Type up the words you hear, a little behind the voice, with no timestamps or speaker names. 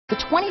The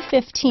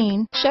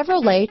 2015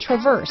 Chevrolet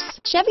Traverse.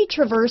 Chevy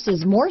Traverse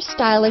is more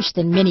stylish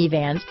than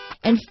minivans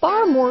and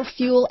far more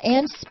fuel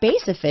and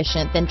space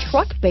efficient than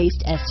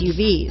truck-based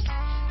SUVs.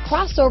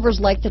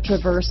 Crossovers like the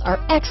Traverse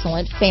are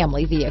excellent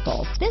family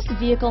vehicles. This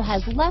vehicle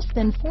has less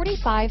than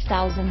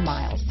 45,000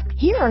 miles.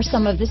 Here are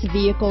some of this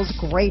vehicle's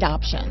great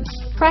options: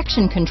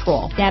 traction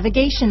control,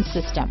 navigation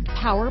system,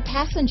 power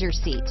passenger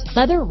seat,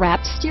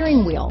 leather-wrapped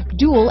steering wheel,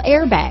 dual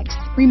airbags,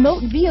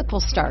 remote vehicle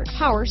start,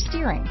 power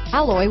steering,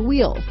 alloy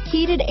wheels,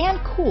 heated and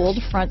cooled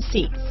front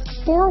seats,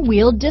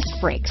 four-wheel disc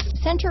brakes,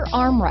 center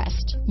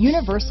armrest,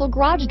 universal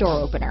garage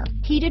door opener,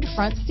 heated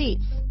front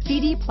seats,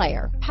 CD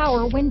player,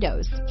 power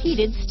windows,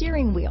 heated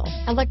steering wheel,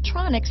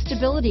 electronic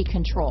stability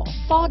control,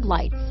 fog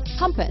lights,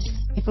 compass.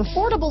 If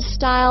affordable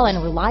style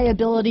and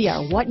reliability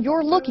are what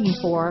you're looking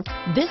for,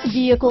 this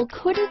vehicle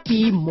couldn't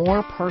be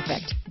more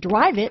perfect.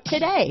 Drive it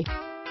today.